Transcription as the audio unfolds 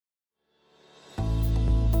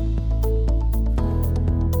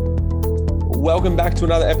Welcome back to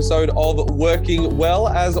another episode of Working Well.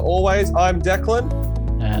 As always, I'm Declan.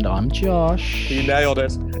 And I'm Josh. You nailed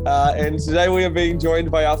it. And today we are being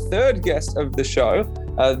joined by our third guest of the show,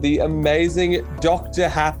 the amazing Dr.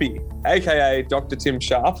 Happy, aka Dr. Tim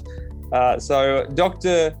Sharp. So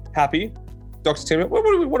Dr. Happy, Dr. Tim, what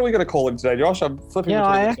are we going to call him today, Josh? I'm flipping. Yeah,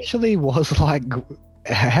 I actually was like,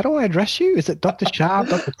 how do I address you? Is it Dr. Sharp,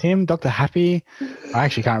 Dr. Tim, Dr. Happy? I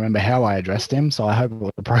actually can't remember how I addressed him, so I hope it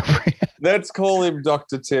was appropriate. Let's call him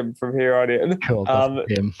Dr. Tim from here on in. Cool, Dr.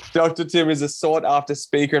 Tim. Dr. Tim is a sought-after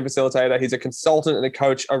speaker and facilitator. He's a consultant and a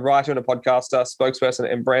coach, a writer and a podcaster,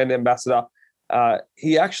 spokesperson and brand ambassador.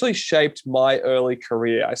 He actually shaped my early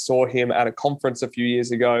career. I saw him at a conference a few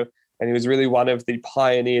years ago, and he was really one of the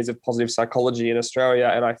pioneers of positive psychology in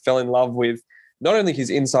Australia, and I fell in love with not only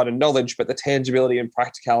his insight and knowledge, but the tangibility and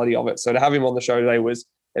practicality of it. So to have him on the show today was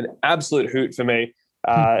an absolute hoot for me.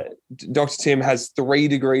 Dr. Tim has 3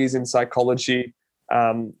 degrees in psychology,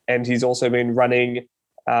 and he's also been running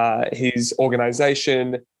his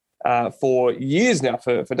organization for years now,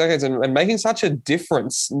 for decades, and making such a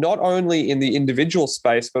difference, not only in the individual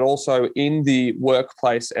space, but also in the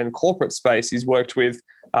workplace and corporate space. He's worked with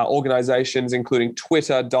organizations including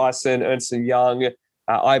Twitter, Dyson, Ernst & Young,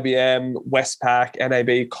 IBM, Westpac,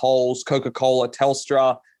 NAB, Coles, Coca-Cola,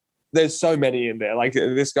 Telstra. There's so many in there. Like,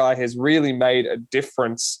 this guy has really made a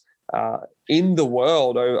difference in the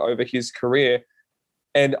world over his career.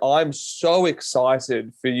 And I'm so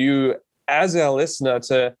excited for you as our listener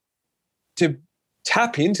to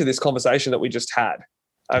tap into this conversation that we just had.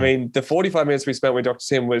 I mean, the 45 minutes we spent with Dr.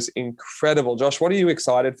 Tim was incredible. Josh, what are you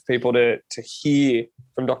excited for people to hear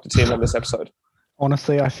from Dr. Tim on this episode?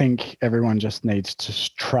 Honestly, I think everyone just needs to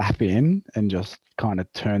strap in and just kind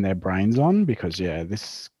of turn their brains on because,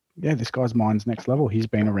 this guy's mind's next level. He's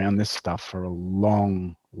been around this stuff for a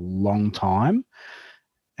long, long time,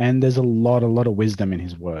 and there's a lot of wisdom in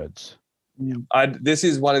his words. This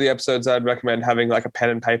is one of the episodes I'd recommend having like a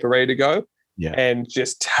pen and paper ready to go, and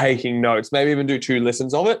just taking notes. Maybe even do 2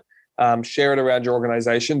 listens of it. Share it around your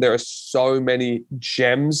organization. There are so many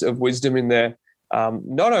gems of wisdom in there.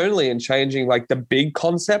 Not only in changing like the big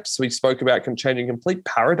concepts we spoke about, changing complete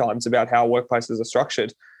paradigms about how workplaces are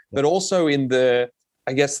structured, but also in the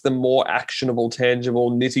more actionable,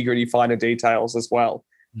 tangible, nitty-gritty, finer details as well.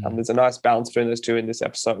 There's a nice balance between those 2 in this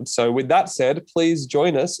episode. So with that said, please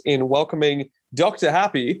join us in welcoming Dr.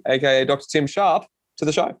 Happy, aka Dr. Tim Sharp, to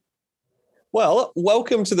the show. Well,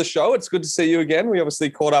 welcome to the show. It's good to see you again. We obviously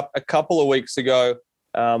caught up a couple of weeks ago,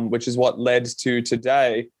 which is what led to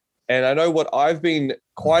today. And I know what I've been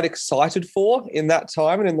quite excited for in that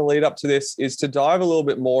time and in the lead up to this is to dive a little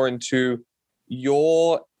bit more into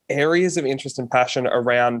your areas of interest and passion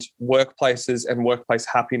around workplaces and workplace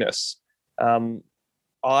happiness.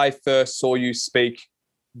 I first saw you speak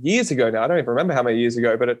years ago now. I don't even remember how many years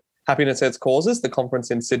ago, but at Happiness Sets Causes, the conference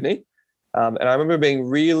in Sydney. And I remember being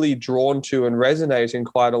really drawn to and resonating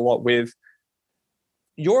quite a lot with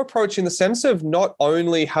your approach in the sense of not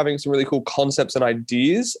only having some really cool concepts and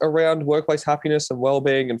ideas around workplace happiness and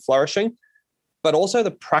well-being and flourishing, but also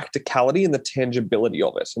the practicality and the tangibility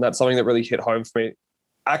of it. And that's something that really hit home for me.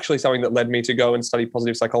 Actually, something that led me to go and study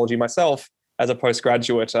positive psychology myself as a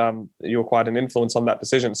postgraduate. You were quite an influence on that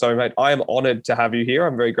decision. So, mate, I am honored to have you here.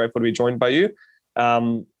 I'm very grateful to be joined by you.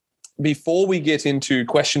 Before we get into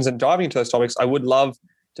questions and diving into those topics, I would love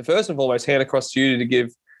to first and foremost hand across to you to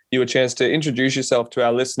give you a chance to introduce yourself to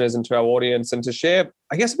our listeners and to our audience and to share,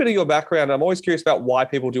 a bit of your background. I'm always curious about why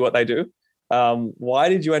people do what they do. Why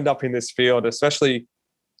did you end up in this field, especially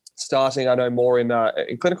starting, I know, more in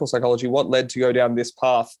clinical psychology? What led to go down this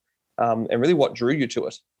path and really what drew you to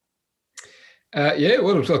it?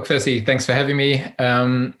 Well, look, firstly, thanks for having me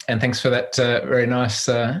and thanks for that very nice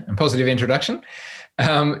and positive introduction.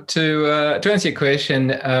 To answer your question,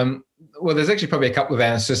 well, there's actually probably a couple of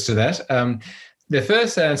answers to that. The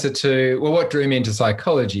first answer to, what drew me into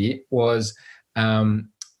psychology was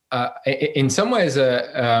in some ways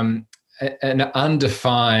an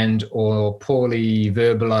undefined or poorly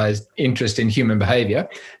verbalized interest in human behavior.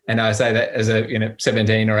 And I say that as a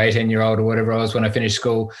 17 or 18-year-old or whatever I was when I finished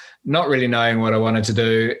school, not really knowing what I wanted to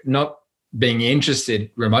do, not being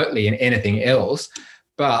interested remotely in anything else.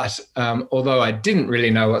 But although I didn't really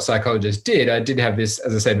know what psychologists did, I did have this,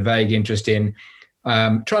 as I said, vague interest in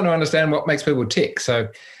trying to understand what makes people tick. So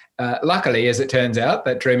luckily, as it turns out,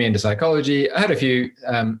 that drew me into psychology. I had a few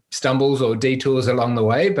stumbles or detours along the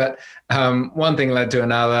way, but one thing led to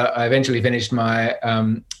another. I eventually finished my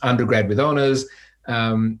undergrad with honours.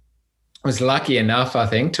 Was lucky enough, I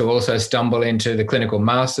think, to also stumble into the clinical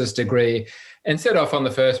master's degree. and set off on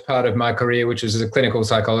the first part of my career, which was as a clinical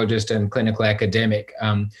psychologist and clinical academic,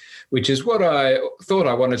 which is what I thought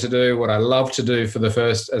I wanted to do, what I loved to do for the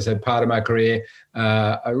first, as a part of my career.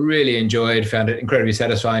 I really enjoyed, found it incredibly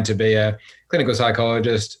satisfying to be a clinical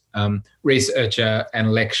psychologist, researcher,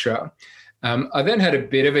 and lecturer. I then had a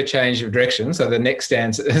bit of a change of direction. So the next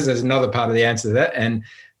answer, this is another part of the answer to that. And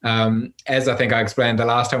as I think I explained the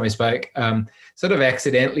last time we spoke, sort of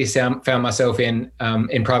accidentally found myself in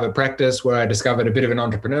private practice, where I discovered a bit of an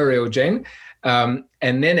entrepreneurial gene. And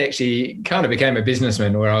then actually kind of became a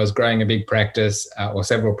businessman, where I was growing a big practice, or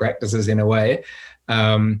several practices in a way.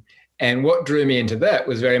 And what drew me into that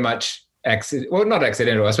was very much not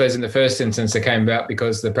accidental. I suppose in the first instance, it came about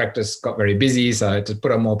because the practice got very busy, so I had to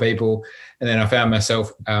put on more people. And then I found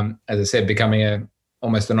myself, as I said, becoming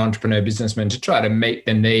almost an entrepreneur businessman to try to meet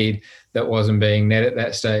the need that wasn't being met at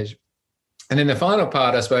that stage. And then the final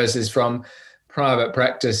part, I suppose, is from private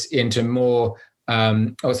practice into more,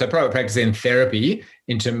 private practice in therapy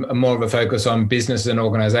into more of a focus on business and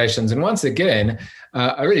organizations. And once again,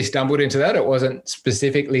 I really stumbled into that. It wasn't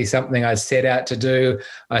specifically something I set out to do.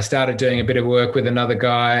 I started doing a bit of work with another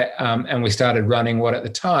guy, and we started running what at the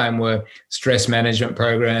time were stress management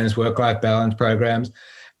programs, work-life balance programs.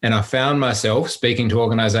 And I found myself speaking to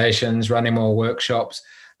organizations, running more workshops,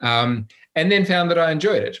 and then found that I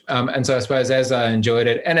enjoyed it. And so I suppose as I enjoyed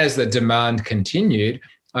it and as the demand continued,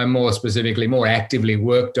 I more actively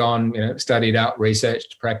worked on, studied out,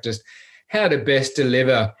 researched, practiced how to best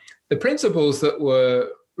deliver the principles that were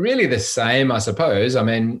really the same, I suppose. I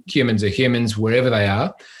mean, humans are humans wherever they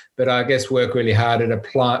are, but I guess work really hard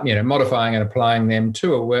at modifying and applying them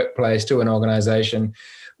to a workplace, to an organization,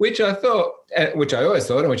 which I always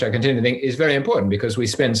thought, and which I continue to think is very important, because we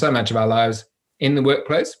spend so much of our lives in the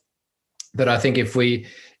workplace that I think if we,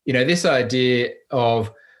 this idea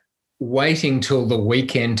of waiting till the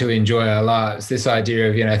weekend to enjoy our lives, this idea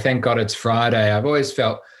of, thank God it's Friday, I've always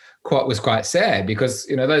felt was quite sad, because,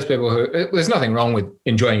 those people there's nothing wrong with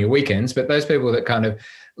enjoying your weekends, but those people that kind of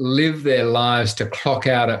live their lives to clock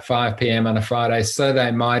out at 5 p.m. on a Friday so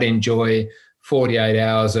they might enjoy 48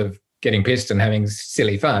 hours of getting pissed and having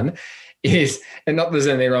silly fun and not that there's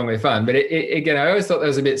anything wrong with fun, but again, I always thought that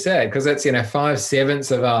was a bit sad, because that's,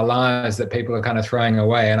 5/7 of our lives that people are kind of throwing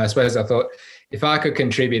away. And I suppose I thought, if I could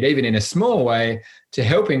contribute even in a small way to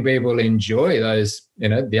helping people enjoy those,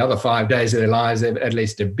 the other 5 days of their lives at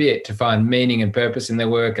least a bit, to find meaning and purpose in their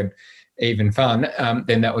work and even fun,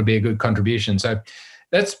 then that would be a good contribution. So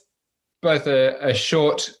that's both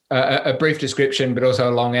a brief description, but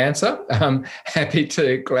also a long answer. I'm happy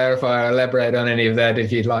to clarify or elaborate on any of that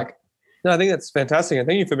if you'd like. No, I think that's fantastic. And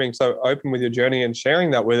thank you for being so open with your journey and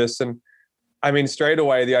sharing that with us. And I mean, straight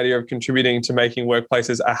away, the idea of contributing to making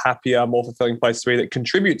workplaces a happier, more fulfilling place to be that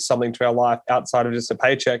contributes something to our life outside of just a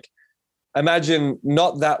paycheck. Imagine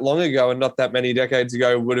not that long ago and not that many decades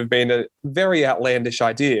ago would have been a very outlandish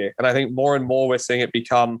idea. And I think more and more we're seeing it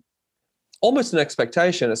become almost an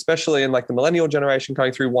expectation, especially in like the millennial generation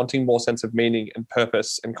coming through, wanting more sense of meaning and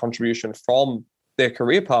purpose and contribution from their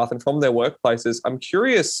career path and from their workplaces. I'm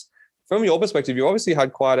curious, from your perspective, you obviously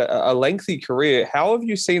had quite a lengthy career. How have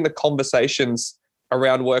you seen the conversations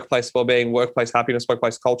around workplace well-being, workplace happiness,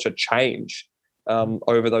 workplace culture change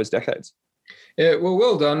over those decades? Yeah,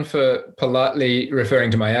 well done for politely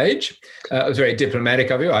referring to my age. It was very diplomatic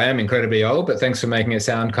of you. I am incredibly old, but thanks for making it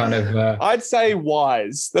sound kind of... I'd say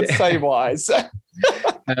wise. Let's say wise.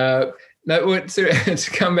 No, to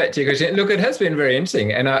come back to your question, look, it has been very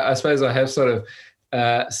interesting. And I suppose I have sort of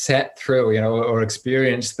sat through, or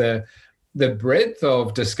experienced the breadth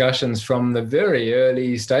of discussions from the very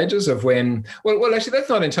early stages of when, well, actually, that's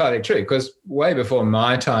not entirely true, because way before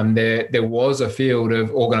my time, there was a field of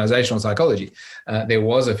organizational psychology. There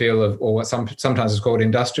was a field of, or what sometimes is called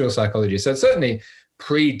industrial psychology. So it certainly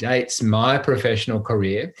predates my professional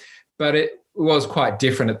career, but it was quite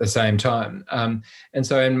different at the same time. And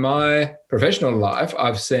so in my professional life,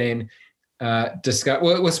 I've seen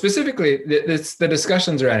specifically the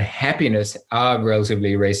discussions around happiness are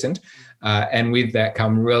relatively recent. And with that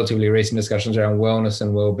come relatively recent discussions around wellness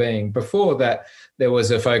and well-being. Before that, there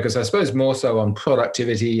was a focus, I suppose, more so on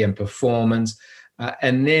productivity and performance.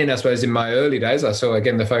 And then I suppose in my early days, I saw,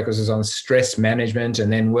 again, the focus was on stress management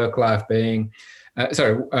and then work-life balance.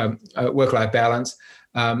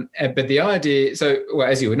 But the idea,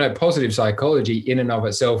 as you would know, positive psychology in and of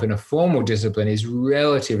itself in a formal discipline is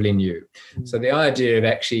relatively new. Mm-hmm. So the idea of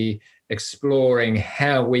actually exploring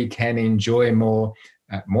how we can enjoy more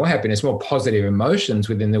happiness, more positive emotions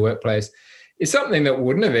within the workplace is something that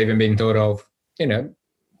wouldn't have even been thought of,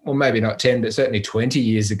 well, maybe not 10, but certainly 20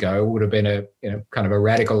 years ago would have been a kind of a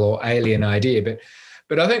radical or alien idea. But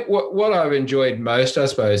But I think what I've enjoyed most, I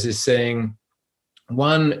suppose, is seeing,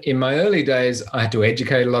 one, in my early days, I had to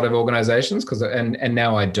educate a lot of organizations and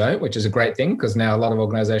now I don't, which is a great thing because now a lot of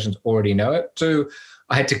organizations already know it. Two,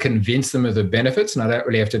 I had to convince them of the benefits, and I don't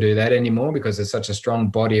really have to do that anymore because there's such a strong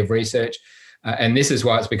body of research. And this is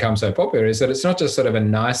why it's become so popular, is that it's not just sort of a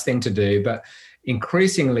nice thing to do, but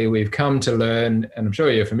increasingly we've come to learn, and I'm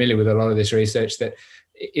sure you're familiar with a lot of this research, that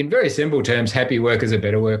in very simple terms, happy workers are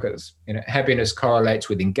better workers. Happiness correlates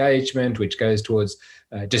with engagement, which goes towards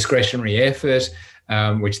discretionary effort,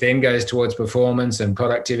 which then goes towards performance and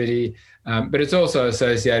productivity. But it's also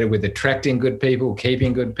associated with attracting good people,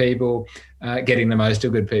 keeping good people, getting the most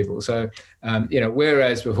of good people. So,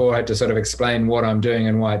 whereas before I had to sort of explain what I'm doing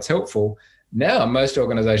and why it's helpful, now most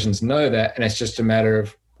organizations know that, and it's just a matter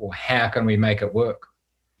of, well, how can we make it work?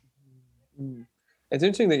 It's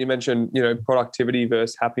interesting that you mentioned, productivity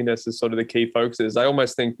versus happiness is sort of the key focuses. I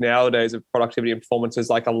almost think nowadays of productivity and performance is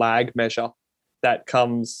like a lag measure that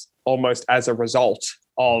comes almost as a result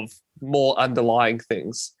of more underlying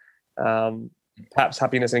things. Perhaps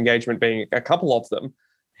happiness and engagement being a couple of them.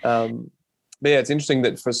 But yeah, it's interesting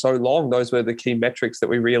that for so long, those were the key metrics that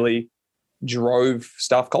we really drove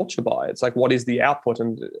staff culture by. It's like, what is the output?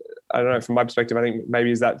 And I don't know, from my perspective, I think maybe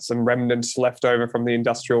is that some remnants left over from the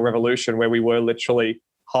Industrial Revolution where we were literally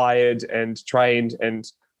hired and trained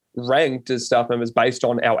and ranked as staff members based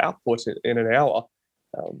on our output in an hour.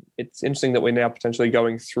 It's interesting that we're now potentially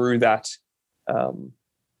going through that,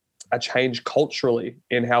 a change culturally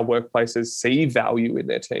in how workplaces see value in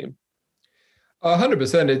their team.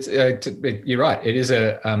 100%. You're right. It is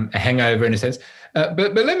a hangover in a sense.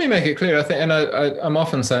 But let me make it clear. I think, and I'm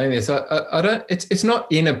often saying this. I don't. It's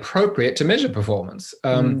not inappropriate to measure performance.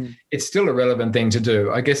 It's still a relevant thing to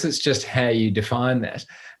do. I guess it's just how you define that.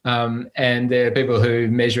 And there are people who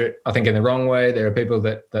measure it, I think, in the wrong way. There are people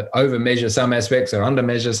that over measure some aspects or under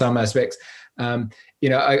measure some aspects.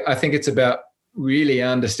 I think it's about really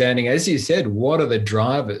understanding, as you said, what are the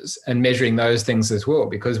drivers and measuring those things as well,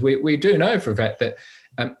 because we do know for a fact that,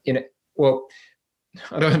 I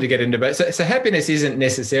don't want to get into it, but so happiness isn't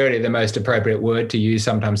necessarily the most appropriate word to use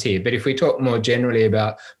sometimes here, but if we talk more generally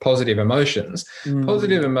about positive emotions,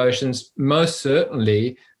 positive emotions most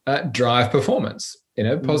certainly drive performance.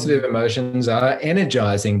 Positive emotions are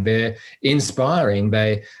energizing, they're inspiring,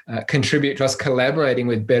 they contribute to us collaborating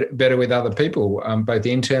with better with other people, both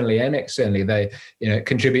internally and externally. They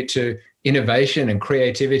contribute to innovation and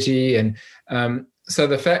creativity. And so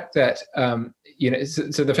the fact that,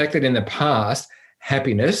 the fact that in the past,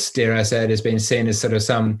 happiness, dare I say it, has been seen as sort of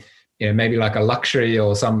some, maybe like a luxury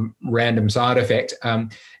or some random side effect.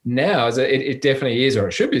 Now, it definitely is, or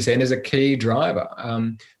it should be seen as a key driver.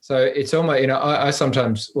 So it's almost, I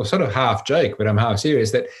sometimes, sort of half joke, but I'm half serious,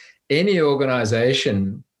 that any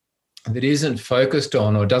organization that isn't focused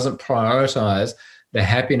on or doesn't prioritize the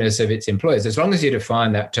happiness of its employees, as long as you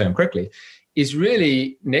define that term correctly, is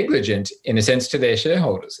really negligent in a sense to their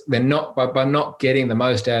shareholders. They're not, by not getting the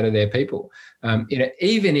most out of their people.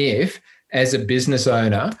 Even if, as a business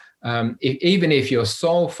owner, even if your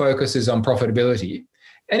sole focus is on profitability,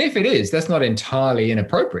 and if it is, that's not entirely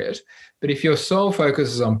inappropriate, but if your sole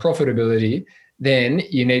focus is on profitability, then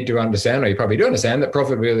you need to understand, or you probably do understand, that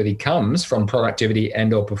profitability comes from productivity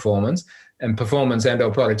and or performance, and performance and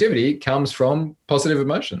or productivity comes from positive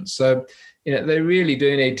emotions. So, they really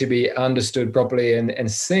do need to be understood properly and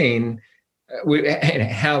seen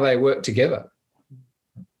how they work together.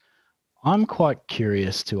 I'm quite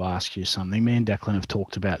curious to ask you something. Me and Declan have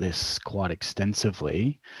talked about this quite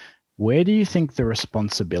extensively. Where do you think the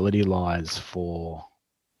responsibility lies for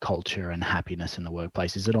culture and happiness in the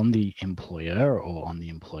workplace? Is it on the employer or on the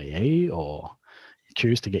employee? Or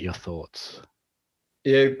curious to get your thoughts.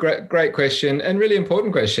 Yeah, great question, and really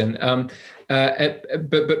important question.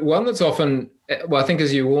 But one that's often, I think,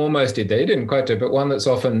 as you almost did there, you didn't quite do, but one that's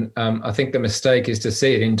often, I think the mistake is to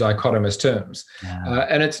see it in dichotomous terms. Yeah.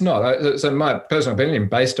 And it's not. So my personal opinion,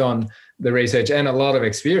 based on the research and a lot of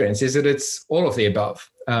experience, is that it's all of the above.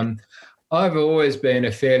 I've always been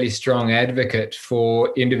a fairly strong advocate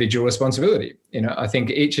for individual responsibility. I think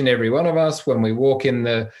each and every one of us, when we walk in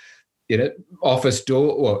the office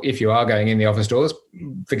door, or if you are going in the office doors,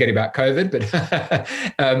 forget about COVID, but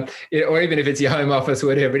or even if it's your home office,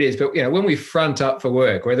 whatever it is. But when we front up for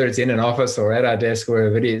work, whether it's in an office or at our desk,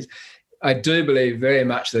 wherever it is, I do believe very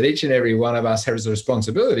much that each and every one of us has a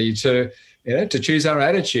responsibility to choose our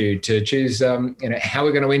attitude, to choose how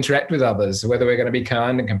we're going to interact with others, whether we're going to be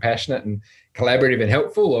kind and compassionate and collaborative and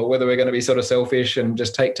helpful, or whether we're going to be sort of selfish and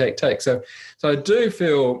just take. So I do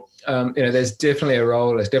feel there's definitely a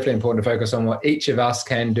role. It's definitely important to focus on what each of us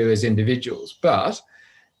can do as individuals. But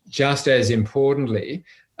just as importantly,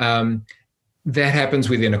 that happens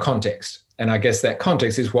within a context. And I guess that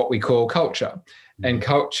context is what we call culture. And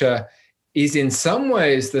culture is in some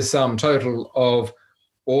ways the sum total of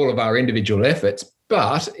all of our individual efforts,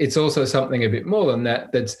 but it's also something a bit more than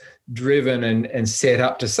that, that's driven and set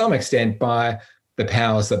up to some extent by the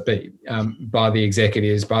powers that be, by the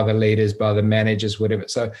executives, by the leaders, by the managers, whatever.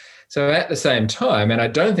 So at the same time, and I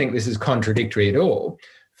don't think this is contradictory at all,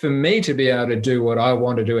 for me to be able to do what I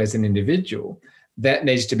want to do as an individual, that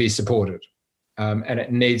needs to be supported. And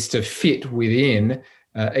it needs to fit within,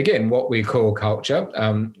 again, what we call culture,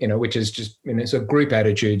 which is just, so group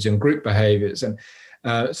attitudes and group behaviors. And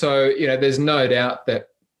so there's no doubt that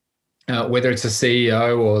whether it's a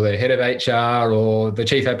CEO or the head of HR or the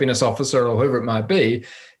chief happiness officer or whoever it might be,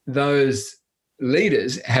 those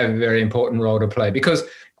leaders have a very important role to play. Because,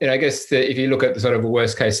 I guess if you look at the sort of a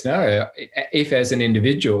worst case scenario, if as an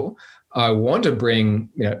individual, I want to bring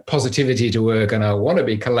positivity to work and I want to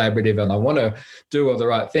be collaborative and I want to do all the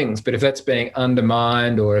right things, but if that's being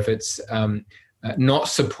undermined or if it's not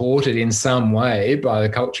supported in some way by the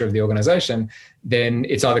culture of the organization, then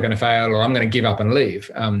it's either going to fail or I'm going to give up and leave.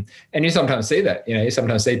 And you sometimes see that. You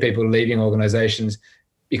sometimes see people leaving organizations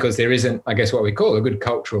because there isn't, I guess, what we call a good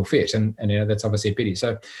cultural fit. And that's obviously a pity.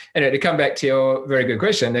 So to come back to your very good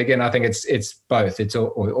question, again, I think it's both. It's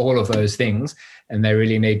all of those things, and they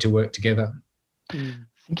really need to work together. I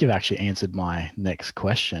think you've actually answered my next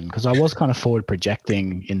question, because I was kind of forward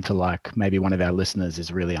projecting into like maybe one of our listeners is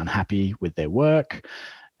really unhappy with their work.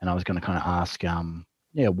 And I was going to kind of ask,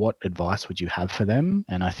 what advice would you have for them?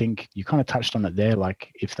 And I think you kind of touched on it there.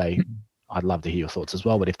 Like I'd love to hear your thoughts as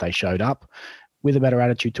well, but if they showed up with a better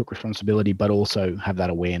attitude, took responsibility, but also have that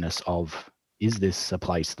awareness of, is this a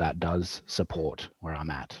place that does support where I'm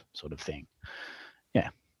at, sort of thing? Yeah.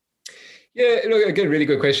 Yeah, look, again, really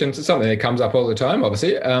good question. It's something that comes up all the time,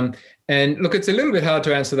 obviously. And look, it's a little bit hard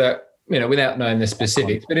to answer that, without knowing the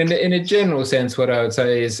specifics. But in a general sense, what I would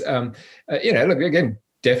say is, look, again,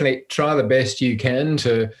 definitely try the best you can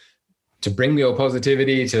to bring your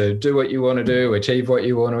positivity, to do what you want to do, achieve what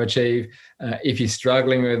you want to achieve. If you're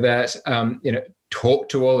struggling with that, talk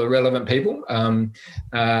to all the relevant people. And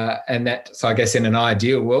so I guess in an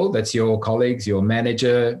ideal world, that's your colleagues, your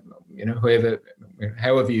manager, whoever,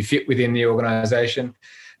 however you fit within the organization.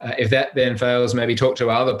 If that then fails, maybe talk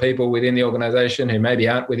to other people within the organization who maybe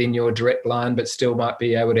aren't within your direct line, but still might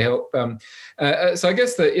be able to help. So I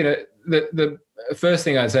guess that, the first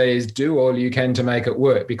thing I'd say is do all you can to make it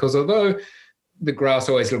work, because although the grass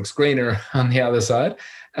always looks greener on the other side,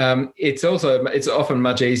 it's often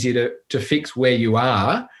much easier to fix where you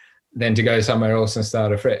are than to go somewhere else and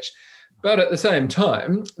start afresh. But at the same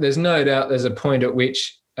time, there's no doubt there's a point at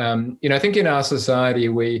which, I think in our society,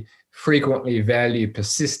 we frequently value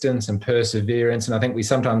persistence and perseverance. And I think we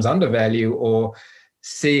sometimes undervalue or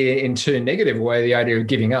see in too negative a way the idea of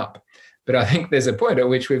giving up. But I think there's a point at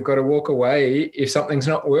which we've got to walk away if something's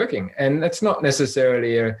not working. And that's not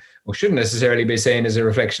necessarily or shouldn't necessarily be seen as a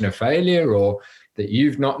reflection of failure, or that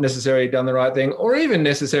you've not necessarily done the right thing, or even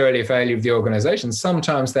necessarily a failure of the organization.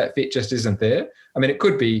 Sometimes that fit just isn't there. I mean, it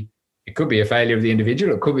could be a failure of the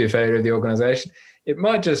individual. It could be a failure of the organization. It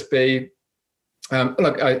might just be,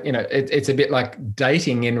 it's a bit like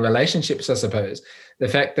dating in relationships, I suppose. The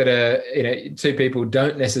fact that, two people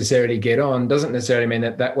don't necessarily get on doesn't necessarily mean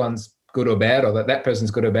that one's good or bad, or that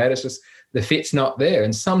person's good or bad. It's just the fit's not there.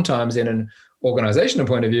 And sometimes in an organizational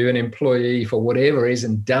point of view, an employee, for whatever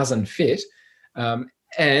reason, doesn't fit.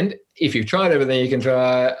 And if you've tried everything you can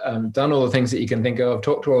try, done all the things that you can think of,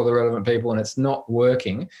 talked to all the relevant people, and it's not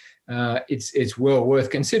working, it's well worth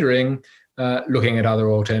considering looking at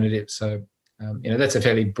other alternatives. So, that's a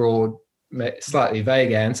fairly broad, slightly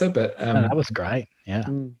vague answer, but that was great. Yeah.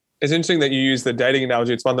 It's interesting that you use the dating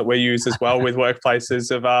analogy. It's one that we use as well with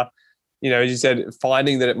workplaces of, as you said,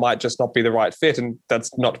 finding that it might just not be the right fit. And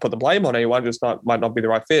that's not to put the blame on anyone, might not be the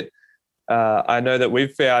right fit. I know that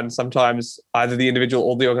we've found sometimes either the individual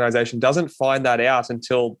or the organization doesn't find that out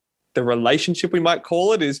until the relationship, we might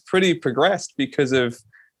call it, is pretty progressed, because of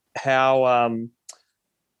how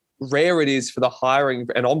rare it is for the hiring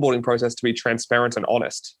and onboarding process to be transparent and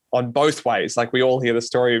honest on both ways. Like, we all hear the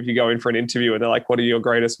story of you go in for an interview and they're like, what are your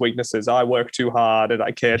greatest weaknesses? I work too hard and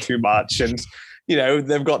I care too much. And,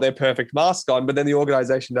 they've got their perfect mask on, but then the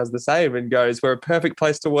organization does the same and goes, we're a perfect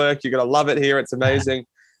place to work. You're going to love it here. It's amazing.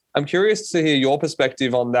 I'm curious to hear your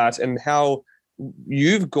perspective on that and how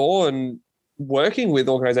you've gone working with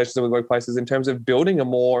organizations and with workplaces in terms of building a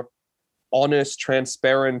more honest,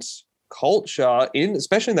 transparent culture,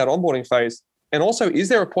 especially in that onboarding phase. And also, is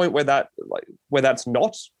there a point where that's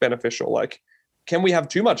not beneficial? Like, can we have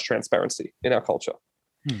too much transparency in our culture?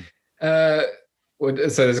 So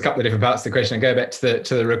there's a couple of different parts to the question. I go back to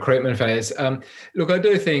the recruitment phase. Look, I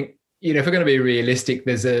do think, if we're going to be realistic,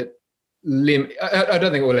 there's a limit. I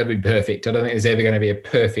don't think it will ever be perfect. I don't think there's ever going to be a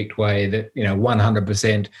perfect way that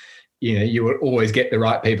 100%. You will always get the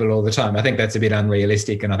right people all the time. I think that's a bit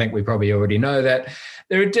unrealistic, and I think we probably already know that.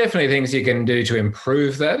 There are definitely things you can do to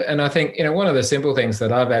improve that, and I think one of the simple things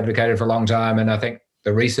that I've advocated for a long time, and I think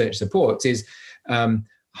the research supports, is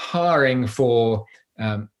hiring for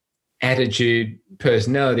attitude,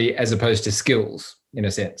 personality, as opposed to skills, in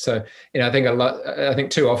a sense. So, I think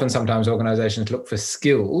too often sometimes organizations look for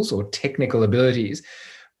skills or technical abilities,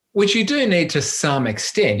 which you do need to some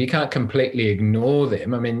extent. You can't completely ignore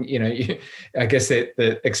them. I mean, I guess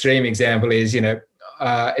the extreme example is,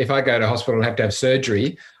 if I go to hospital and have to have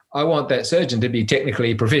surgery, I want that surgeon to be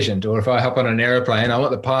technically proficient. Or if I hop on an aeroplane, I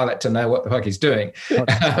want the pilot to know what the fuck he's doing.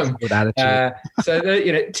 Good attitude. So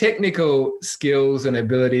technical skills and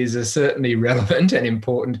abilities are certainly relevant and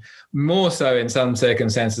important, more so in some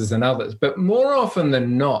circumstances than others. But more often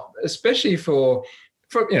than not, especially for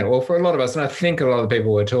a lot of us, and I think a lot of the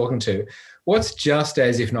people we're talking to, what's just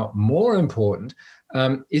as, if not more important,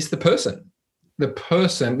 is the person. The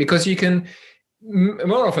person, because you can,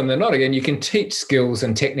 more often than not, again, you can teach skills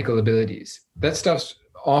and technical abilities. That stuff's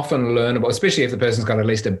often learnable, especially if the person's got at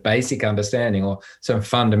least a basic understanding or some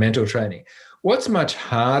fundamental training. What's much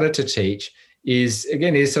harder to teach is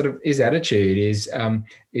attitude,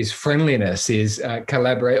 is friendliness, is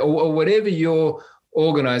collaborate, or whatever your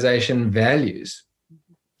organization values.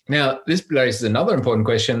 Now, this raises another important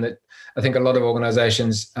question that I think a lot of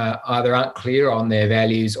organizations either aren't clear on their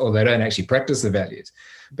values or they don't actually practice the values.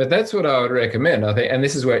 But that's what I would recommend, I think, and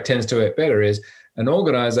this is where it tends to work better, is an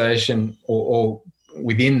organization or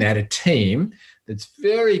within that a team that's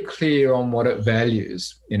very clear on what it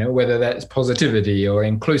values, whether that's positivity or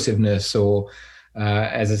inclusiveness or,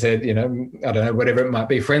 as I said, I don't know, whatever it might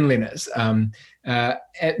be, friendliness.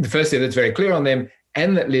 Firstly, that's very clear on them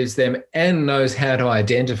and that lives them and knows how to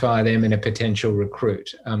identify them in a potential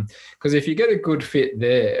recruit. Because if you get a good fit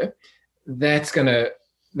there, that's going to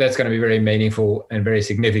be very meaningful and very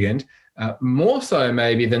significant, more so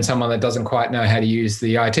maybe than someone that doesn't quite know how to use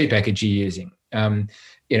the IT package you're using.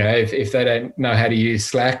 If they don't know how to use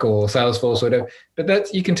Slack or Salesforce or whatever,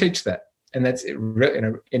 but you can teach that. And that's,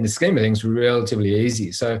 in the scheme of things, relatively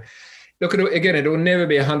easy. So look, again, it will never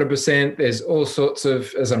be 100%. There's all sorts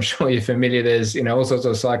of, as I'm sure you're familiar, there's, all sorts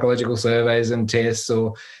of psychological surveys and tests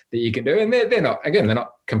that you can do. And they're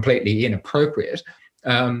not completely inappropriate.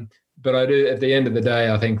 But I do, at the end of the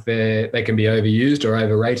day, I think they can be overused or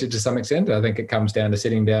overrated to some extent. I think it comes down to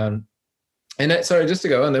sitting down. And just to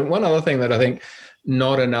go on, then one other thing that I think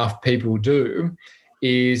not enough people do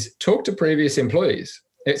is talk to previous employers.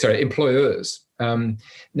 Now,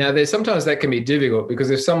 there's sometimes that can be difficult because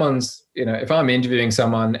if someone's, if I'm interviewing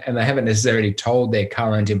someone and they haven't necessarily told their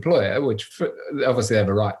current employer, which obviously they have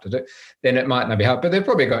a right to do, then it might not be hard, but they've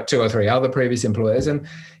probably got 2 or 3 other previous employers. And,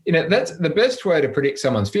 that's the best way to predict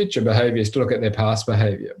someone's future behavior is to look at their past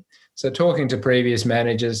behavior. So talking to previous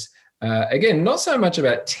managers, again, not so much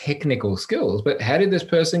about technical skills, but how did this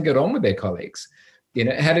person get on with their colleagues?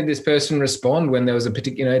 How did this person respond when there was a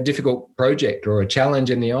particular difficult project or a challenge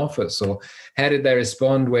in the office? Or how did they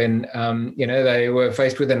respond when, they were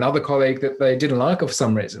faced with another colleague that they didn't like for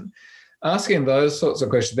some reason? Asking those sorts of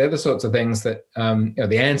questions, they're the sorts of things that,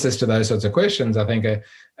 the answers to those sorts of questions, I think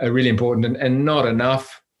are really important and not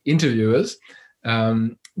enough interviewers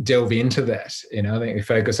delve into that. I think we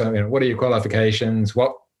focus on, what are your qualifications?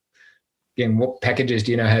 What packages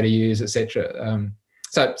do you know how to use, etc.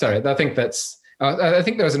 Sorry, I think that's, I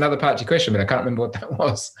think there was another part to your question, but I can't remember what that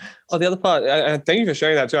was. Oh, the other part, thank you for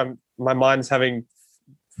sharing that too. My mind's having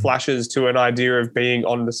flashes to an idea of being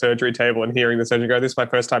on the surgery table and hearing the surgeon go, this is my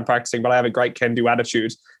first time practicing, but I have a great can-do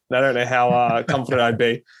attitude. And I don't know how confident I'd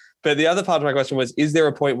be. But the other part of my question was, is there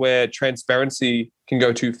a point where transparency can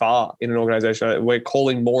go too far in an organization? We're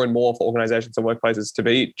calling more and more for organizations and workplaces to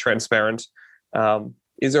be transparent.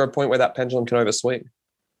 Is there a point where that pendulum can overswing?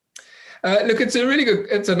 Look,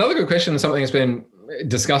 it's another good question, something that's been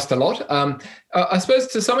discussed a lot. I suppose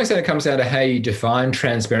to some extent it comes down to how you define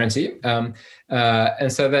transparency. And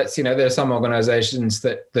so that's, there are some organizations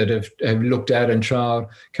that have looked at and trialed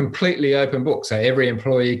completely open book. So every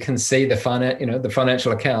employee can see the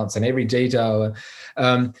financial accounts and every detail.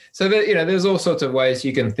 So that, there's all sorts of ways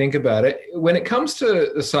you can think about it. When it comes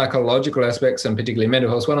to the psychological aspects and particularly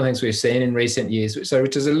mental health, one of the things we've seen in recent years,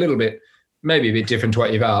 which is maybe a bit different to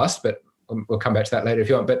what you've asked, but we'll come back to that later if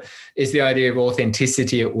you want, but is the idea of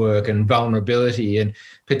authenticity at work and vulnerability, and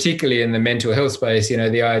particularly in the mental health space,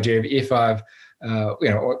 the idea of if I've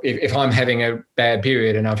if I'm having a bad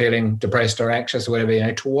period and I'm feeling depressed or anxious or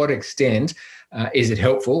whatever, to what extent is it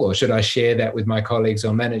helpful, or should I share that with my colleagues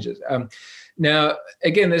or managers? Now,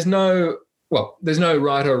 again, there's no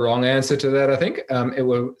right or wrong answer to that, I think. It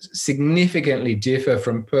will significantly differ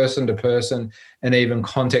from person to person and even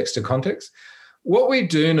context to context. What we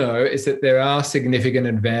do know is that there are significant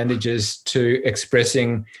advantages to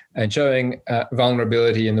expressing and showing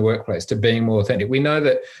vulnerability in the workplace, to being more authentic. We know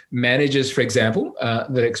that managers, for example,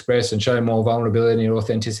 that express and show more vulnerability and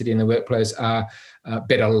authenticity in the workplace are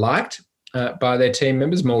better liked by their team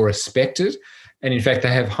members, more respected. And in fact,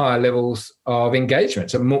 they have higher levels of engagement.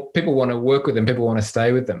 So more people want to work with them, people want to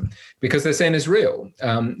stay with them because they're seen as real.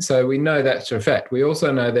 So we know that's a fact. We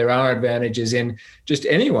also know there are advantages in just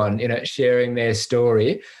anyone, sharing their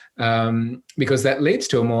story, because that leads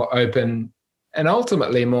to a more open and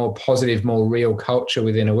ultimately more positive, more real culture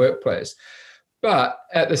within a workplace. But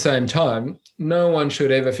at the same time, no one should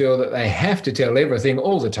ever feel that they have to tell everything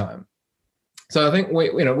all the time. So I think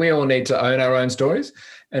we all need to own our own stories,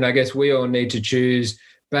 and I guess we all need to choose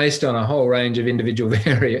based on a whole range of individual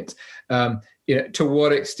variants. To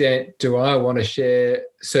what extent do I want to share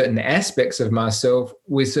certain aspects of myself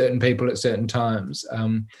with certain people at certain times?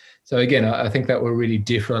 So again, I think that will really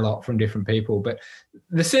differ a lot from different people. But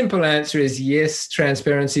the simple answer is yes,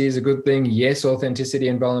 transparency is a good thing. Yes, authenticity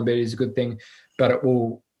and vulnerability is a good thing, but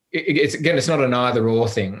it's not an either or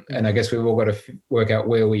thing. And I guess we've all got to work out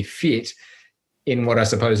where we fit in what I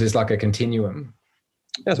suppose is like a continuum.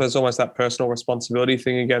 Yeah, so it's almost that personal responsibility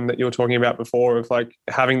thing again that you were talking about before, of like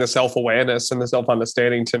having the self-awareness and the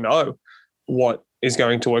self-understanding to know what is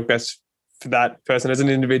going to work best for that person as an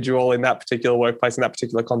individual in that particular workplace, in that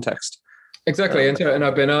particular context. Exactly. And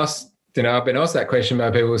I've been asked that question by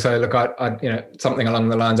people who say, look, I something along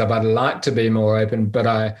the lines of, I'd like to be more open, but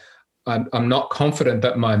I'm not confident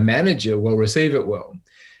that my manager will receive it well.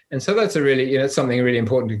 And so that's something really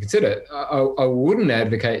important to consider. I wouldn't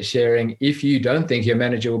advocate sharing if you don't think your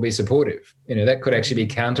manager will be supportive. That could actually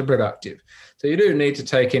be counterproductive. So you do need to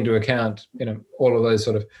take into account, all of those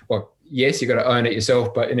yes, you've got to own it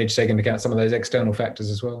yourself, but you need to take into account some of those external factors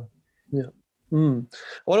as well. Yeah. I want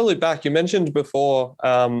to look back. You mentioned before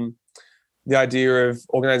the idea of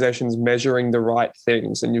organizations measuring the right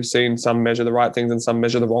things, and you've seen some measure the right things and some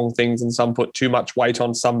measure the wrong things, and some put too much weight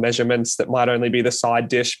on some measurements that might only be the side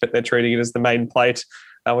dish, but they're treating it as the main plate,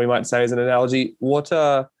 we might say as an analogy.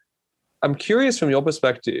 I'm curious from your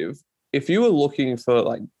perspective, if you were looking for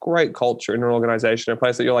like great culture in an organization, a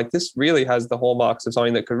place that you're like, this really has the hallmarks of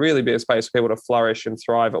something that could really be a space for people to flourish and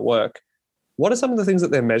thrive at work, what are some of the things that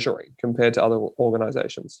they're measuring compared to other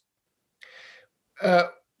organizations?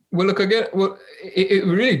 Well, look, again, it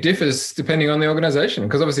really differs depending on the organization,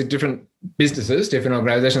 because obviously different businesses, different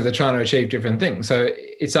organizations are trying to achieve different things. So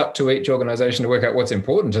it's up to each organization to work out what's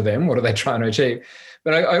important to them. What are they trying to achieve?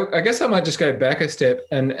 But I guess I might just go back a step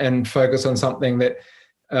and focus on something that,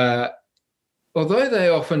 although they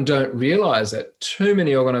often don't realize it, too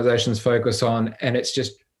many organizations focus on, and it's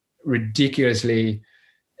just ridiculously,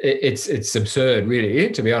 it's absurd, really,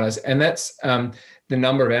 to be honest. And that's the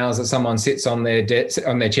number of hours that someone sits on their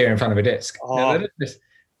chair in front of a desk. Okay.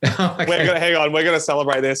 We're going to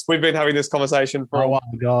celebrate this. We've been having this conversation for a while.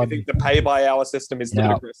 I think the pay-by-hour system is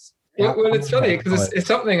ludicrous. Well, it's funny because it's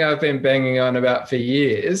something I've been banging on about for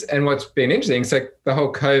years. And what's been interesting, so the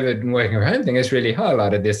whole COVID and working from home thing has really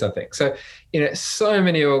highlighted this, I think. So, so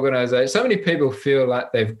many organizations, so many people feel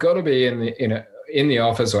like they've got to be in the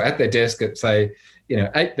office or at their desk at, say,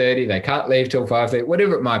 8:30, they can't leave till 5:30,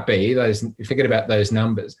 whatever it might be. Forget about those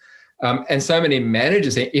numbers. And so many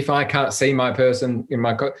managers think, if I can't see my person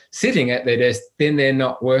sitting at their desk, then they're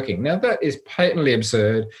not working. Now, that is patently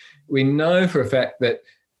absurd. We know for a fact that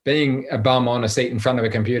being a bum on a seat in front of a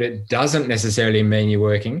computer doesn't necessarily mean you're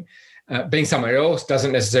working. Being somewhere else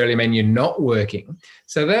doesn't necessarily mean you're not working.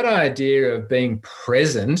 So that idea of being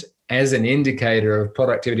present as an indicator of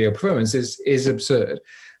productivity or performance is absurd.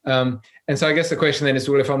 And so I guess the question then is,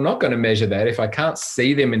 well, if I'm not going to measure that, if I can't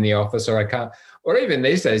see them in the office, or even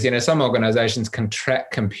these days, some organizations can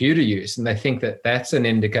track computer use and they think that that's an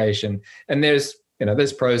indication. And there's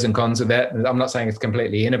pros and cons of that. And I'm not saying it's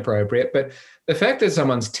completely inappropriate, but the fact that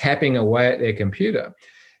someone's tapping away at their computer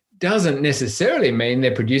doesn't necessarily mean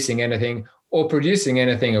they're producing anything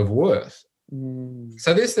of worth.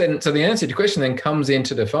 So the answer to your question then comes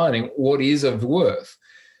into defining what is of worth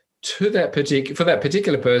for that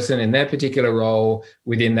particular person in that particular role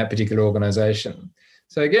within that particular organization.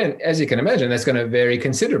 So again, as you can imagine, that's going to vary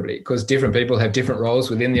considerably because different people have different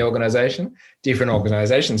roles within the organization. Different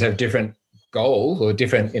organizations have different goals or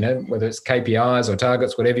different, whether it's KPIs or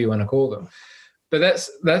targets, whatever you want to call them. But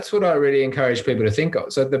that's what I really encourage people to think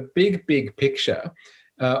of. So the big picture,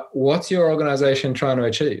 what's your organization trying to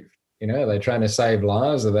achieve? Are they trying to save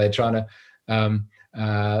lives? Are they trying to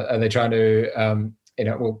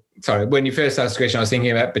when you first asked the question, I was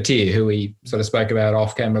thinking about Batyr, who we sort of spoke about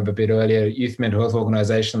off camera a bit earlier, youth mental health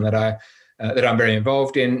organization that I'm very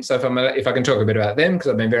involved in. So if I can talk a bit about them, because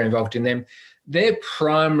I've been very involved in them, their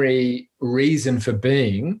primary reason for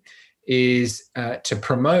being is to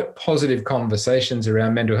promote positive conversations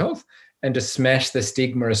around mental health and to smash the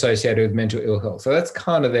stigma associated with mental ill health. So that's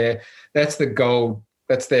kind of that's the goal,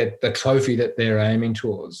 that's the trophy that they're aiming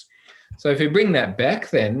towards. So if you bring that back,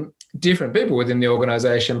 then different people within the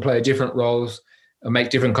organization play different roles and make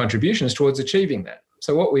different contributions towards achieving that.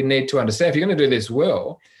 So what we need to understand, if you're going to do this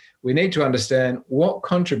well, we need to understand what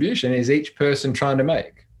contribution is each person trying to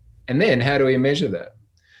make. And then how do we measure that?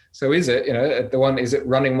 So is it, is it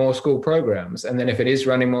running more school programs? And then if it is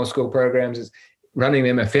running more school programs, is running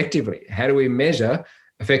them effectively. How do we measure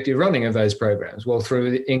effective running of those programs? Well,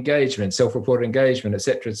 through engagement, self-reported engagement, et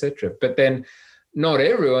cetera, But then not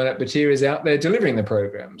everyone at Batyr is out there delivering the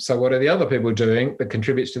program. So what are the other people doing that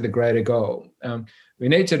contributes to the greater goal? We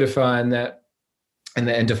need to define that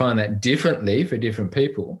and define that differently for different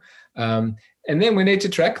people. And then we need to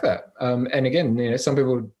track that. And again, some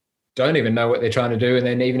people don't even know what they're trying to do. And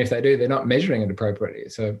then even if they do, they're not measuring it appropriately.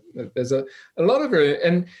 So there's a lot of room.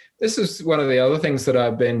 And this is one of the other things that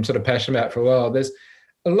I've been sort of passionate about for a while. There's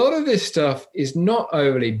a lot of this stuff is not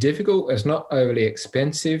overly difficult. It's not overly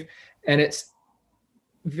expensive. And it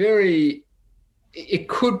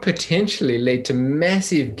could potentially lead to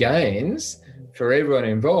massive gains for everyone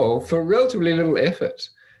involved for relatively little effort,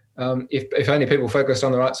 if only people focused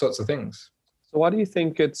on the right sorts of things. So why do you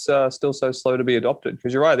think it's still so slow to be adopted?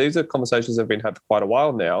 Because you're right, these are conversations that have been had for quite a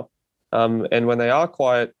while now. And when they are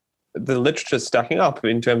quiet, the literature's stacking up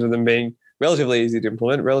in terms of them being relatively easy to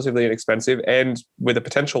implement, relatively inexpensive, and with a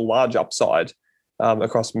potential large upside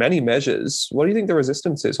across many measures. What do you think the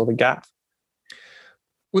resistance is or the gap?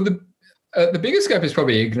 Well, the biggest gap is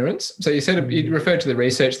probably ignorance. So you referred to the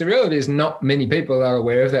research. The reality is not many people are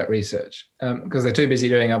aware of that research because they're too busy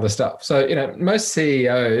doing other stuff. So, most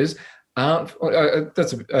CEOs aren't,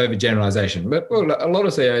 that's an overgeneralization, but a lot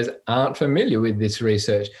of CEOs aren't familiar with this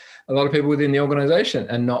research. A lot of people within the organization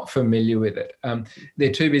are not familiar with it.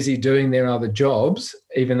 They're too busy doing their other jobs,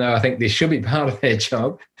 even though I think this should be part of their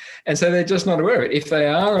job. And so they're just not aware of it. If they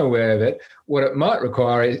are aware of it, what it might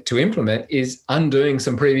require to implement is undoing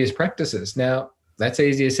some previous practices. Now, that's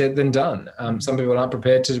easier said than done. Some people aren't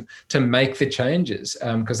prepared to make the changes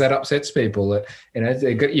because that upsets people. That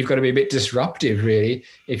you've got to be a bit disruptive, really,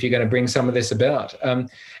 if you're going to bring some of this about.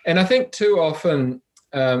 And I think too often,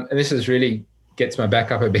 and this is really gets my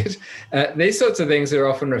back up a bit, these sorts of things are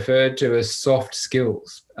often referred to as soft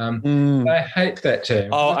skills. I hate that term.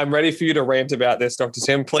 Oh, I'm ready for you to rant about this, Dr.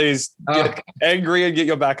 Tim. Please get angry and get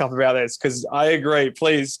your back up about this because I agree.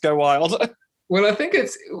 Please go wild. Well, I think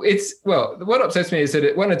what upsets me is that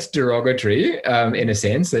it's derogatory in a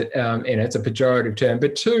sense that it's a pejorative term,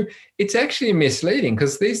 but two, it's actually misleading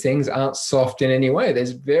because these things aren't soft in any way.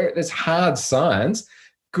 There's hard science,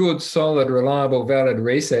 good, solid, reliable, valid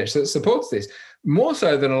research that supports this, more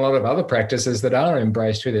so than a lot of other practices that are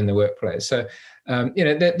embraced within the workplace. So, I'm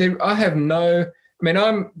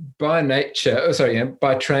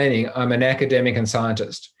by training, I'm an academic and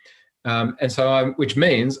scientist. And so which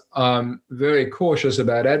means I'm very cautious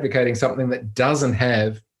about advocating something that doesn't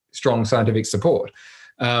have strong scientific support.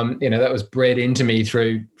 That was bred into me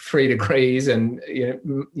through 3 degrees and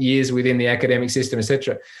years within the academic system,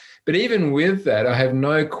 etc. But even with that, I have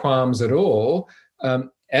no qualms at all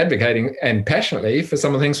advocating and passionately for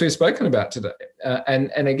some of the things we've spoken about today. And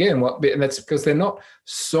that's because they're not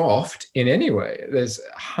soft in any way. There's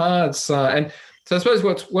hard science. And so I suppose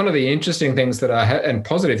what's one of the interesting things that I have and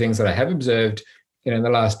positive things that I have observed, in the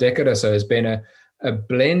last decade or so has been a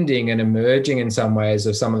blending and emerging in some ways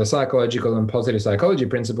of some of the psychological and positive psychology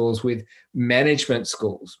principles with management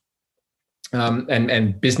schools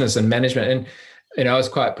and business and management. And I was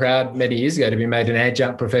quite proud many years ago to be made an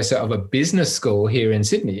adjunct professor of a business school here in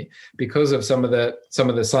Sydney because of some of the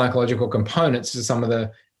psychological components to some of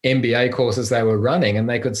the MBA courses they were running, and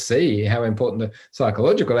they could see how important the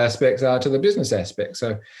psychological aspects are to the business aspects.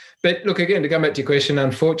 So, but look, again, to come back to your question,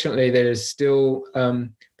 unfortunately, there is still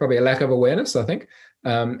probably a lack of awareness, I think,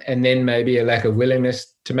 and then maybe a lack of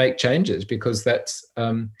willingness to make changes because that's,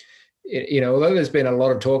 although there's been a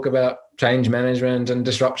lot of talk about change management and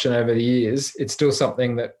disruption over the years, it's still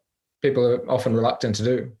something that people are often reluctant to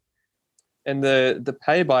do. And the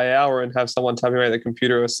pay by hour and have someone typing away at the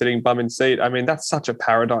computer or sitting bum in seat, I mean, that's such a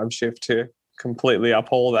paradigm shift to completely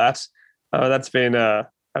uphold that. That's been a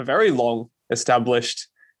very long established,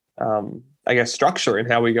 structure in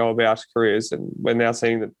how we go about careers. And we're now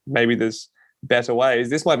seeing that maybe there's better ways.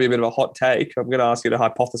 This might be a bit of a hot take. I'm going to ask you to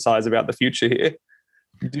hypothesize about the future here.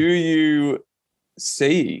 Do you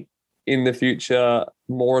see in the future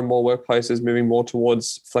more and more workplaces moving more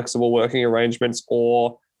towards flexible working arrangements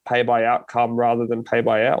or pay by outcome rather than pay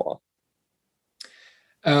by hour?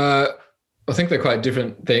 I think they're quite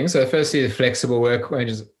different things. So firstly, the flexible work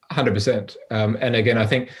arrangements, 100%. And again, I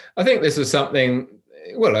think this is something,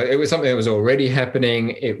 well, it was something that was already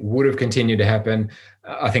happening. It would have continued to happen.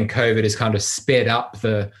 I think COVID has kind of sped up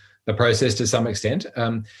the process to some extent.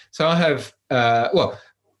 So I have, I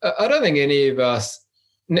don't think any of us,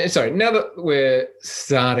 now that we're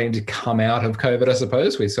starting to come out of COVID, I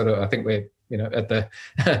suppose, I think we're, at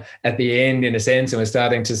the end in a sense, and we're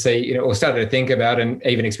starting to see, or starting to think about and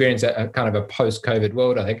even experience a kind of a post-COVID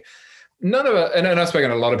world, I think. None of it, and I've spoken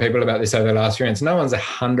to a lot of people about this over the last few months, no one's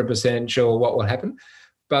 100% sure what will happen.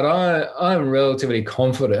 But I'm relatively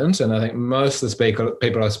confident, and I think most of the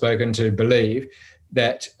people I've spoken to believe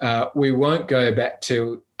that we won't go back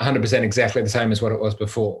to 100% exactly the same as what it was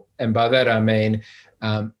before. And by that, I mean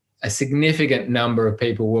a significant number of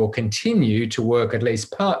people will continue to work at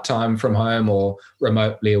least part-time from home or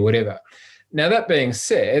remotely or whatever. Now, that being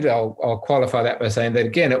said, I'll qualify that by saying that,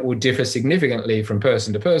 again, it will differ significantly from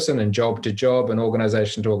person to person and job to job and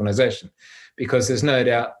organisation to organisation, because there's no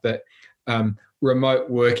doubt that remote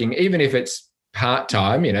working, even if it's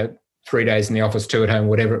part-time, 3 days in the office, 2 at home,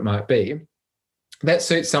 whatever it might be, that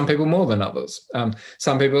suits some people more than others.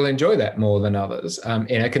 Some people enjoy that more than others.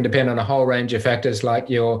 It can depend on a whole range of factors like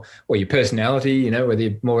your personality, whether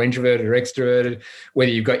you're more introverted or extroverted,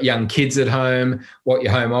 whether you've got young kids at home, what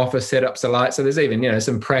your home office setups are like. So there's even,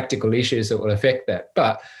 some practical issues that will affect that.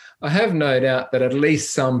 But I have no doubt that at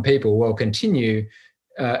least some people will continue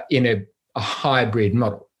in a hybrid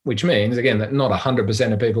model, which means, again, that not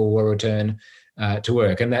 100% of people will return to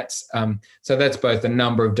work. And that's so that's both the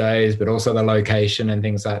number of days, but also the location and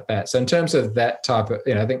things like that. So in terms of that type of,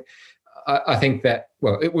 I think that,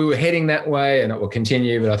 we were heading that way and it will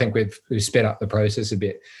continue, but I think we've sped up the process a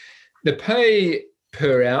bit. The pay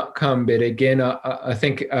per outcome bit, again, I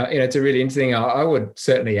think, it's a really interesting, I would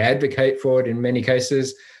certainly advocate for it in many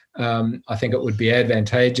cases. I think it would be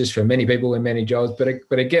advantageous for many people in many jobs,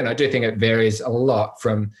 but again, I do think it varies a lot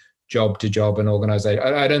from job to job and organisation.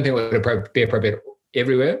 I don't think it would be appropriate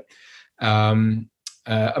everywhere.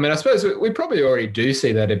 I suppose we probably already do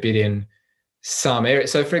see that a bit in some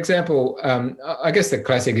areas. So, for example, I guess the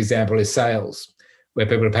classic example is sales, where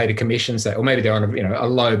people are paid a commission, or maybe they're on a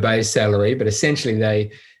low base salary, but essentially they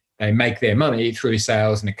make their money through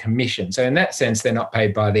sales and a commission. So in that sense, they're not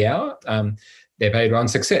paid by the hour. They're paid on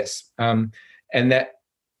success. And that,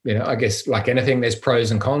 I guess like anything, there's pros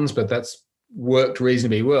and cons, but that's worked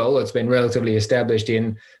reasonably well. It's been relatively established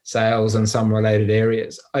in sales and some related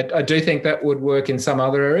areas. I do think that would work in some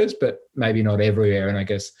other areas, but maybe not everywhere. And I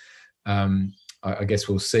guess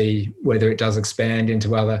we'll see whether it does expand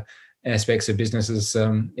into other aspects of businesses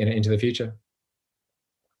into the future.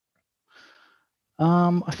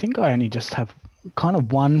 I think I only just have kind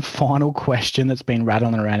of one final question that's been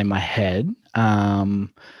rattling around in my head.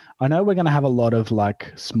 I know we're going to have a lot of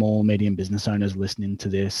like small, medium business owners listening to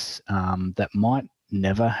this that might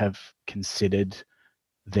never have considered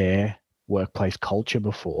their workplace culture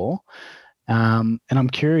before. And I'm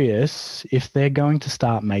curious if they're going to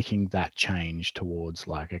start making that change towards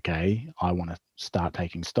like, okay, I want to start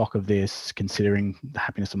taking stock of this, considering the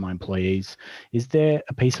happiness of my employees. Is there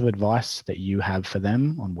a piece of advice that you have for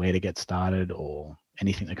them on where to get started or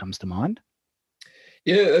anything that comes to mind?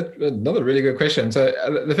 Yeah, another really good question. So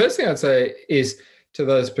the first thing I'd say is to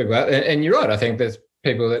those people out, and you're right, I think there's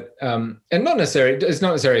people that, and it's not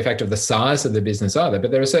necessarily a fact of the size of the business either, but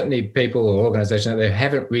there are certainly people or organizations that they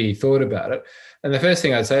haven't really thought about it. And the first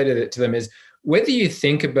thing I'd say to them is, whether you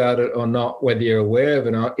think about it or not, whether you're aware of it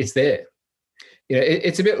or not, it's there.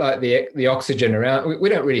 It's a bit like the oxygen around. We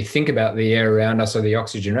don't really think about the air around us or the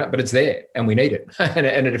oxygen around, but it's there and we need it and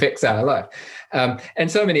it affects our life.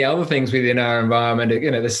 And so many other things within our environment,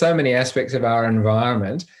 there's so many aspects of our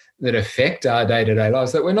environment that affect our day-to-day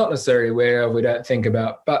lives that we're not necessarily aware of, we don't think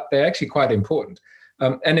about, but they're actually quite important.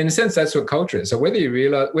 And in a sense, that's what culture is. So whether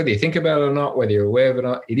you think about it or not, whether you're aware of it or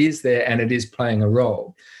not, it is there and it is playing a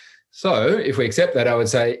role. So if we accept that, I would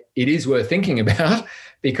say it is worth thinking about,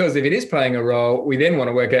 because if it is playing a role, we then want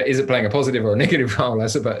to work out, is it playing a positive or a negative role, I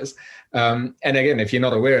suppose. And again, if you're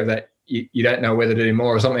not aware of that, you don't know whether to do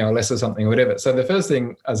more or something or less or something or whatever. So the first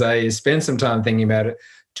thing I say is spend some time thinking about it,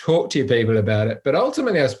 talk to your people about it. But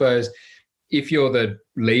ultimately, I suppose, if you're the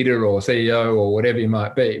leader or CEO or whatever you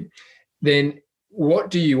might be, then what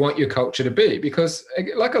do you want your culture to be? Because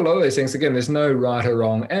like a lot of these things, again, there's no right or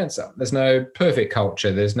wrong answer. There's no perfect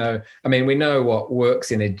culture. We know what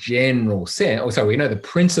works in a general sense. Also, we know the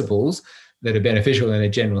principles that are beneficial in a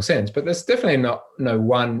general sense, but there's definitely no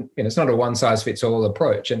one, it's not a one size fits all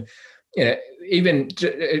approach. And, even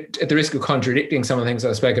at the risk of contradicting some of the things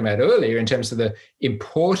I spoke about earlier in terms of the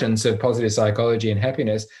importance of positive psychology and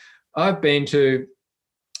happiness, I've been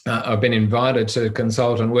invited to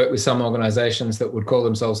consult and work with some organizations that would call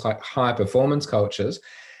themselves like high performance cultures.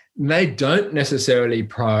 They don't necessarily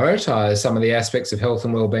prioritize some of the aspects of health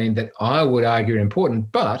and well-being that I would argue are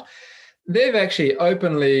important, but they've actually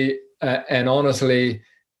openly and honestly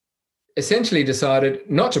essentially decided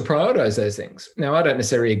not to prioritize those things. Now, I don't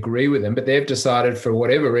necessarily agree with them, but they've decided for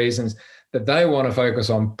whatever reasons that they want to focus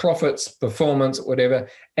on profits, performance, whatever.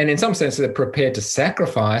 And in some sense, they're prepared to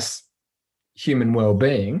sacrifice human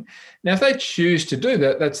well-being. Now, if they choose to do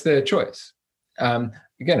that, that's their choice.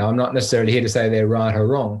 Again, I'm not necessarily here to say they're right or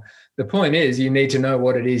wrong. The point is you need to know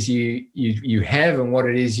what it is you have and what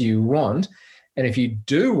it is you want. And if you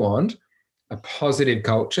do want a positive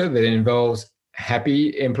culture that involves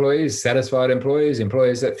happy employees, satisfied employees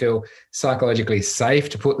that feel psychologically safe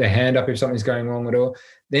to put their hand up if something's going wrong at all,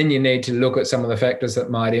 then you need to look at some of the factors that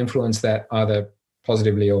might influence that either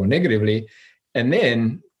positively or negatively. And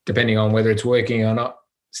then, depending on whether it's working or not,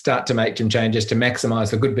 start to make some changes to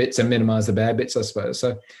maximize the good bits and minimize the bad bits, I suppose.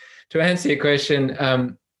 So to answer your question,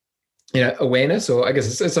 awareness, or I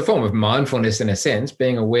guess it's a form of mindfulness in a sense,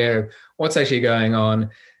 being aware of what's actually going on,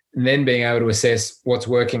 and then being able to assess what's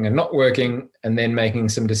working and not working, and then making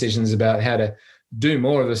some decisions about how to do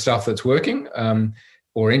more of the stuff that's working,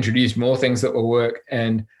 or introduce more things that will work,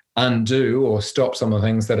 and undo or stop some of the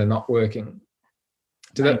things that are not working.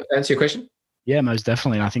 Did that answer your question? Yeah, most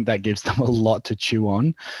definitely. And I think that gives them a lot to chew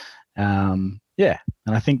on. And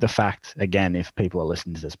I think the fact, again, if people are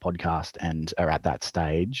listening to this podcast and are at that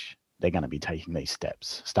stage, they're going to be taking these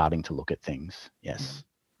steps, starting to look at things. Yes.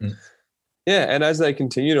 Mm-hmm. Yeah, and as they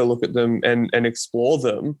continue to look at them and explore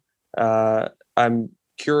them, I'm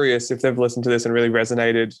curious if they've listened to this and really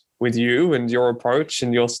resonated with you and your approach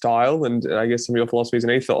and your style and I guess some of your philosophies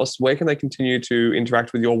and ethos, where can they continue to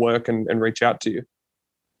interact with your work and reach out to you?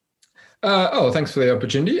 Thanks for the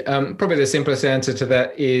opportunity. Probably the simplest answer to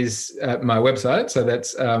that is my website. So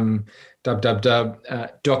that's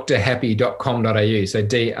www.drhappy.com.au. So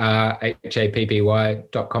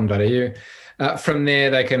drhappy.com.au. From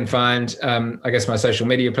there, they can find, my social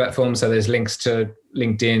media platforms. So there's links to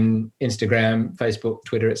LinkedIn, Instagram, Facebook,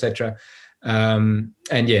 Twitter, etc. Then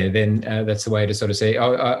that's the way to sort of see.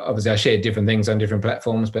 Obviously, I share different things on different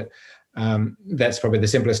platforms, but that's probably the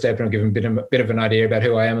simplest step, and I'll give them a bit of an idea about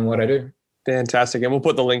who I am and what I do. Fantastic. And we'll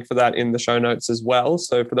put the link for that in the show notes as well.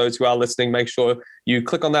 So for those who are listening, make sure you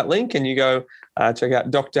click on that link and you go check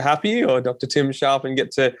out Dr. Happy or Dr. Tim Sharp and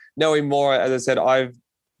get to know him more. As I said, I've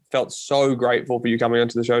felt so grateful for you coming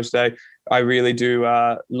onto the show today. I really do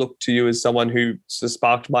look to you as someone who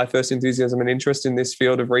sparked my first enthusiasm and interest in this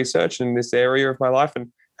field of research and this area of my life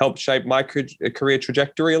and helped shape my career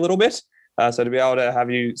trajectory a little bit. So to be able to have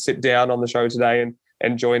you sit down on the show today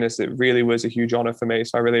and join us, it really was a huge honor for me.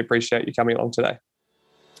 So I really appreciate you coming along today.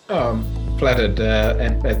 I'm flattered,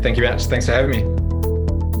 and thank you very much. Thanks for having me.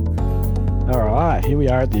 All right, here we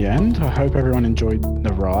are at the end. I hope everyone enjoyed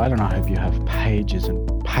the ride, and I hope you have pages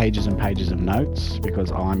and pages and pages of notes,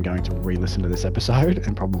 because I'm going to re-listen to this episode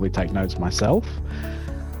and probably take notes myself.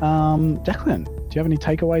 Declan, do you have any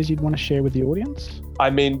takeaways you'd want to share with the audience? I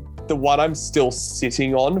mean, the one I'm still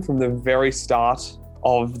sitting on from the very start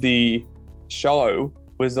of the show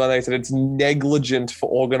was when they said it's negligent for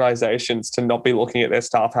organizations to not be looking at their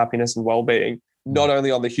staff happiness and well-being, not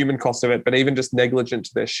only on the human cost of it, but even just negligent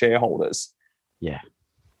to their shareholders. Yeah.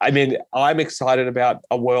 I mean, I'm excited about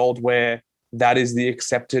a world where that is the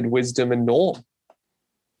accepted wisdom and norm.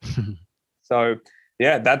 So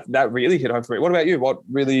yeah, that really hit home for me. What about you? What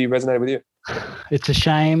really resonated with you? It's a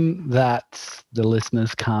shame that the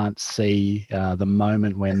listeners can't see the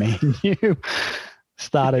moment where me and you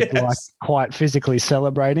started like quite physically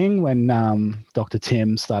celebrating when Dr.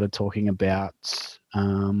 Tim started talking about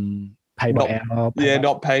pay by hour.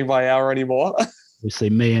 Not paying by hour anymore. Obviously,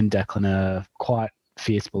 me and Declan are quite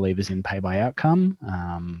fierce believers in pay by outcome.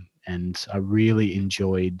 And I really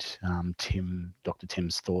enjoyed Dr.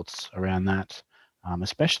 Tim's thoughts around that.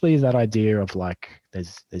 Especially that idea of like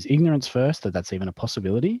there's ignorance first, that's even a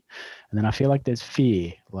possibility, and then I feel like there's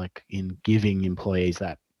fear, like in giving employees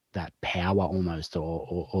that power almost,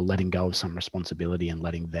 or letting go of some responsibility and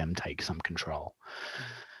letting them take some control.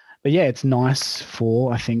 But yeah, it's nice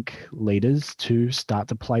for, I think, leaders to start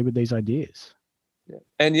to play with these ideas.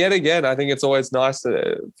 And yet again, I think it's always nice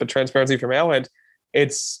for transparency from our end.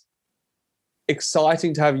 It's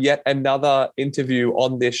exciting to have yet another interview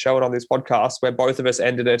on this show and on this podcast where both of us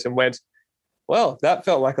ended it and went, well, that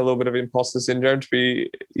felt like a little bit of imposter syndrome to be,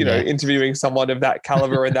 interviewing someone of that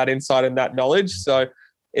caliber and that insight and that knowledge. So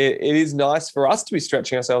it is nice for us to be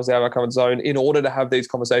stretching ourselves out of our comfort zone in order to have these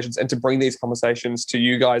conversations and to bring these conversations to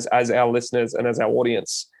you guys as our listeners and as our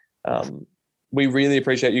audience. We really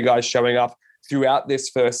appreciate you guys showing up throughout this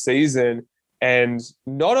first season and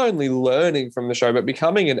not only learning from the show, but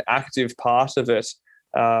becoming an active part of it,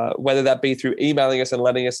 whether that be through emailing us and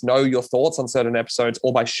letting us know your thoughts on certain episodes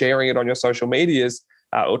or by sharing it on your social medias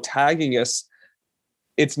or tagging us.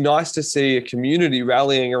 It's nice to see a community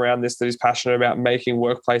rallying around this that is passionate about making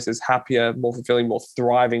workplaces happier, more fulfilling, more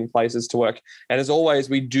thriving places to work. And as always,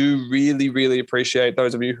 we do really, really appreciate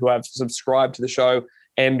those of you who have subscribed to the show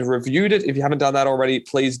and reviewed it. If you haven't done that already,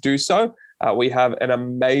 please do so. We have an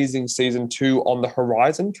amazing season 2 on the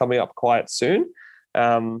horizon coming up quite soon.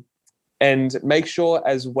 And make sure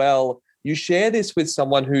as well, you share this with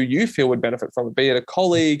someone who you feel would benefit from it, be it a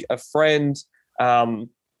colleague, a friend, a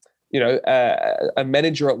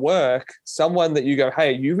manager at work, someone that you go,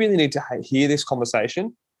 hey, you really need to hear this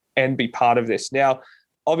conversation and be part of this. Now,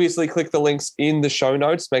 obviously, click the links in the show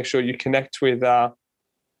notes. Make sure you connect with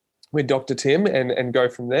Dr. Tim and go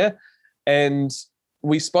from there. And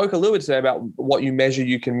we spoke a little bit today about what you measure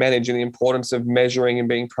you can manage and the importance of measuring and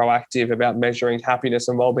being proactive about measuring happiness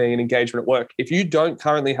and well-being and engagement at work. If you don't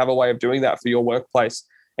currently have a way of doing that for your workplace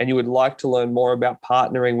and you would like to learn more about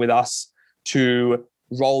partnering with us to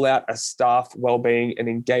roll out a staff well-being and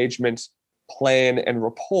engagement plan and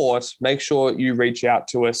report, make sure you reach out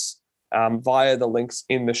to us via the links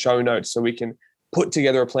in the show notes so we can put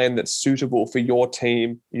together a plan that's suitable for your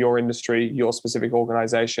team, your industry, your specific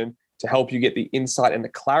organization, to help you get the insight and the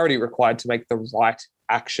clarity required to make the right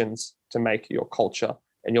actions to make your culture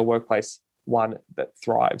and your workplace one that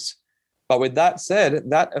thrives. But with that said,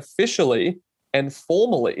 that officially and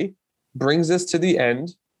formally brings us to the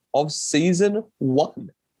end of season 1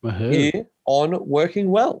 here on Working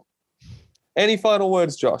Well. Any final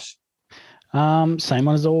words, Josh? Same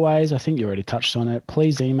one as always. I think you already touched on it.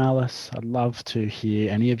 Please email us. I'd love to hear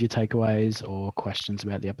any of your takeaways or questions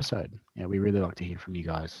about the episode. Yeah, we really like to hear from you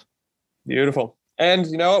guys. Beautiful. And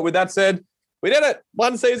you know what? With that said, we did it.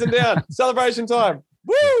 1 season down. Celebration time.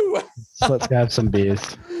 Woo! So let's go have some beers.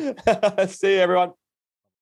 See you, everyone.